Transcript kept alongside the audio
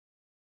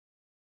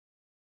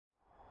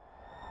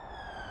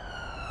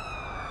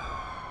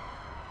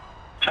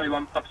Charlie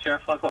 1, Papa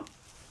Sierra 5-1.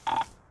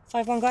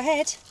 5-1, go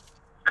ahead.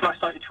 Can I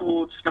start you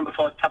towards number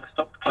 5,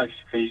 Tavistock Close,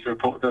 please, to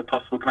report the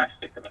possible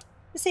domestic of it?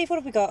 Receive, what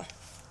have we got?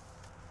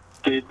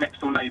 The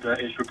next door neighbour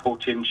is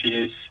reporting she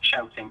is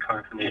shouting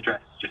coming from the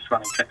address, just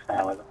running checks now,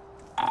 however.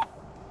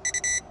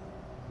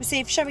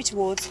 Receive, show me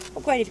towards.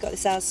 What grade have you got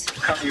this as?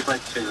 Currently a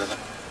grade 2, however.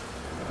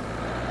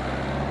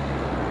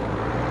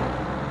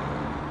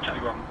 Charlie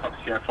 1, Papa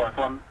Sierra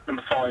 5-1,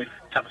 number 5,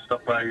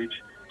 Tavistock Road,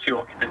 2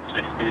 occupants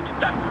listed,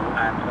 Daniel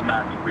and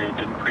Amanda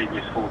Reardon,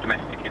 previous 4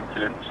 domestic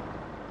incidents.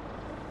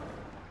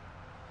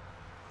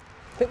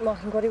 Quick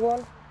marking, body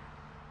 1.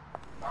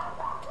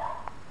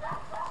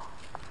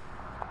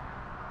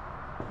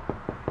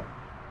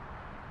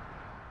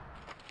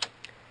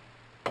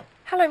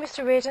 Hello,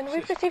 Mr. Reardon.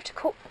 We've received a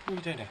call. What are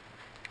you doing here?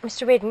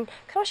 Mr. Reardon,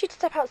 can I ask you to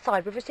step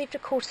outside? We've received a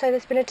call to say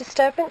there's been a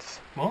disturbance.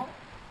 What?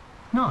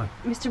 No.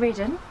 Mr.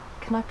 Reardon,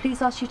 can I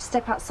please ask you to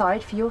step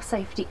outside for your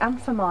safety and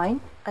for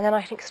mine? And then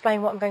I can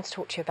explain what I'm going to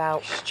talk to you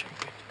about.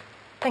 Stupid.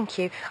 Thank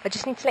you. I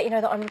just need to let you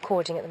know that I'm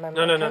recording at the moment.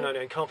 No,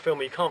 you can't film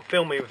me. You can't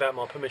film me without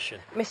my permission.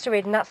 Mr.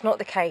 Reardon, that's not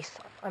the case.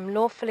 I'm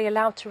lawfully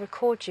allowed to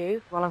record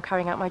you while I'm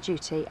carrying out my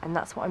duty, and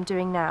that's what I'm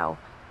doing now.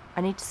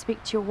 I need to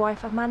speak to your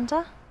wife,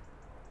 Amanda.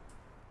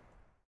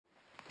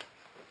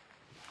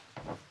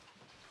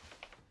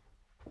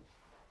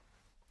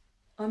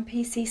 I'm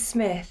PC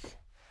Smith.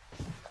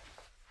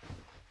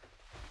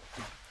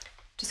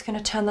 Just going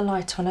to turn the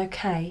light on,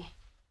 okay?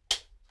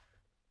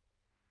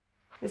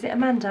 Is it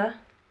Amanda?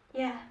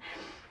 Yeah.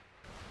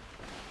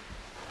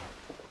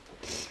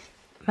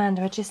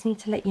 Amanda, I just need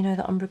to let you know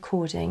that I'm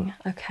recording,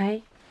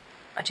 okay?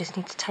 I just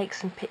need to take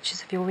some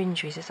pictures of your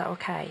injuries, is that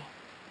okay?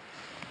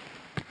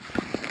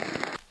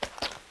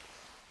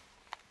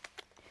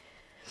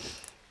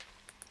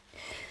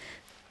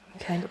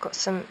 Okay, we've got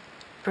some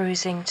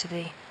bruising to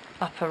the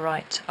upper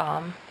right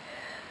arm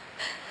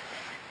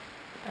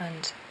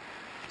and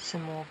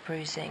some more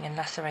bruising and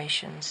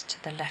lacerations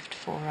to the left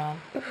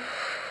forearm.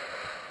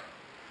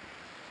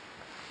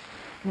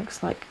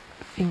 Looks like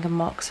finger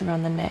marks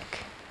around the neck.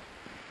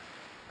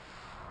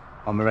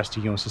 I'm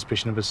arresting you on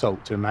suspicion of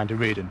assault to Amanda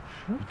Reardon.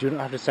 You do not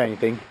have to say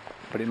anything,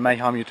 but it may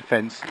harm your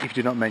defence if you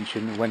do not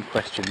mention, when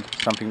questioned,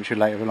 something which will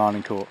later rely on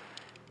in court.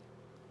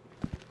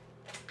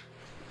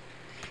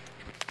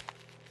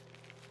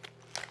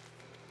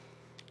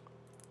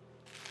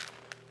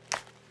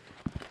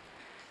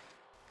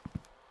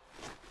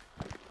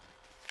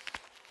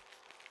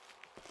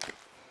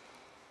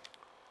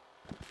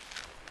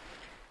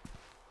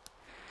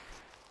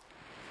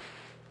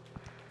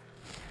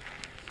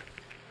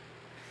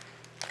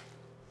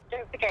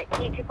 Don't forget,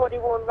 keep your body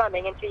worn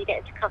running until you get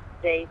into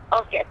custody.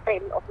 I'll get a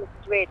statement off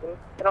Mrs. Reardon,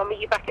 and I'll meet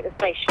you back at the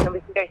station and we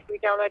can go through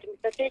downloading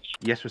the footage.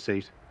 Yes,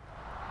 received.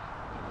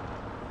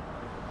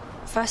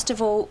 First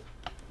of all,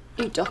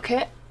 you dock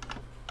it.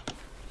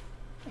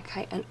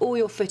 Okay, and all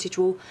your footage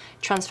will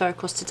transfer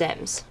across to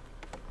DEMS.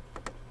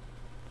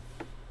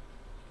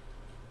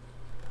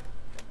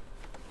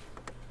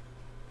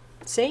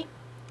 See?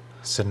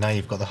 So now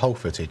you've got the whole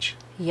footage?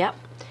 Yep.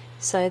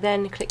 So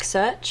then click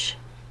search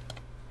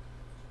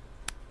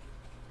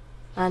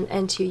and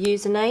enter your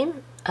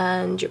username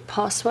and your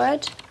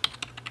password,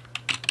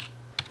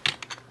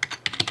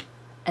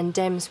 and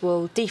DEMS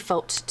will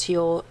default to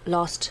your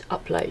last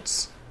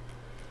uploads.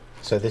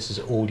 So this is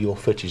all your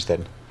footage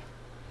then?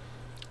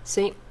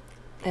 See,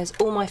 there's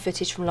all my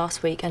footage from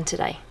last week and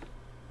today.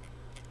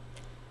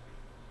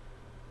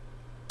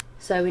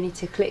 So we need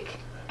to click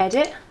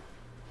edit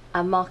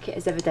and mark it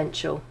as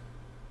evidential.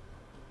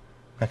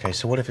 Okay,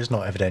 so what if it's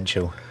not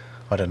evidential?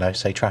 I don't know,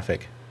 say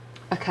traffic.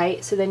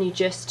 Okay, so then you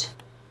just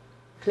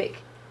click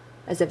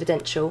as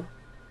evidential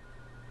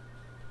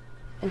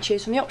and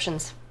choose from the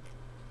options.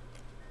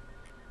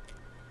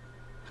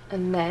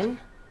 And then,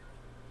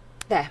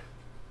 there.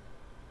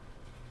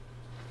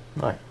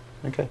 Right,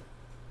 okay.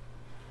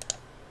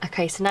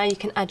 Okay, so now you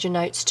can add your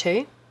notes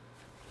too.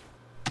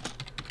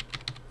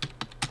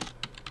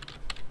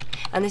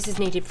 And this is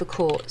needed for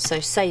court, so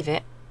save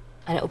it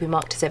and it will be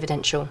marked as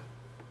evidential.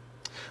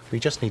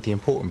 We just need the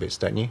important bits,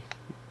 don't you?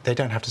 They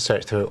don't have to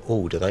search through it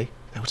all, do they?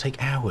 They'll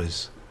take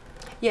hours.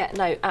 Yeah,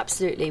 no,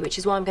 absolutely, which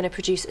is why I'm going to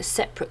produce a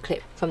separate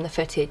clip from the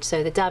footage,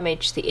 so the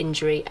damage, the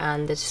injury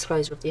and the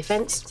disclosure of the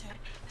offence.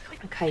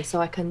 Okay, so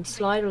I can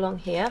slide along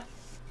here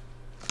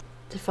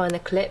to find the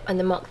clip and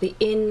then mark the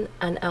in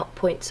and out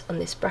points on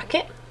this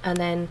bracket and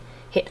then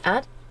hit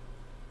add.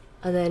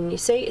 And then you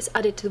see it's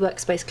added to the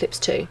workspace clips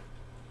too.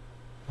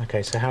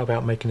 Okay, so how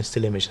about making a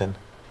still image then?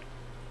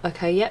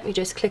 Okay, yep, you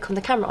just click on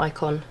the camera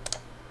icon.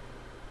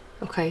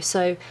 Okay,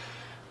 so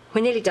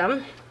we're nearly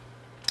done.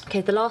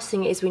 Okay, the last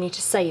thing is we need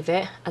to save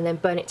it and then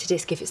burn it to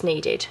disk if it's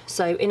needed.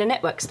 So in a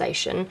network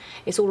station,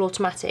 it's all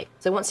automatic.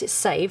 So once it's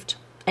saved,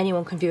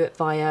 anyone can view it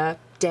via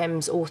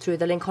DEMS or through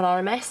the link on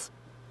RMS.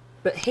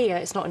 But here,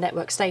 it's not a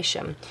network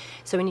station.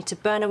 So we need to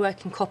burn a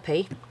working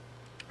copy,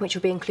 which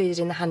will be included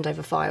in the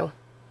handover file.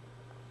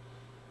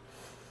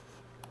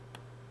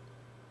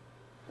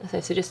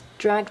 So just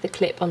drag the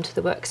clip onto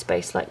the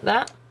workspace like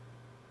that.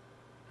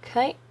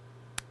 Okay.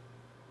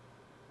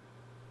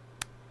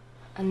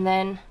 and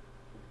then...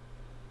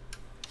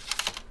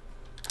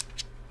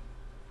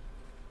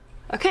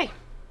 Okay,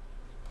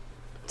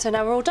 so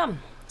now we're all done.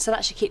 So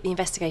that should keep the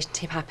investigation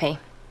team happy.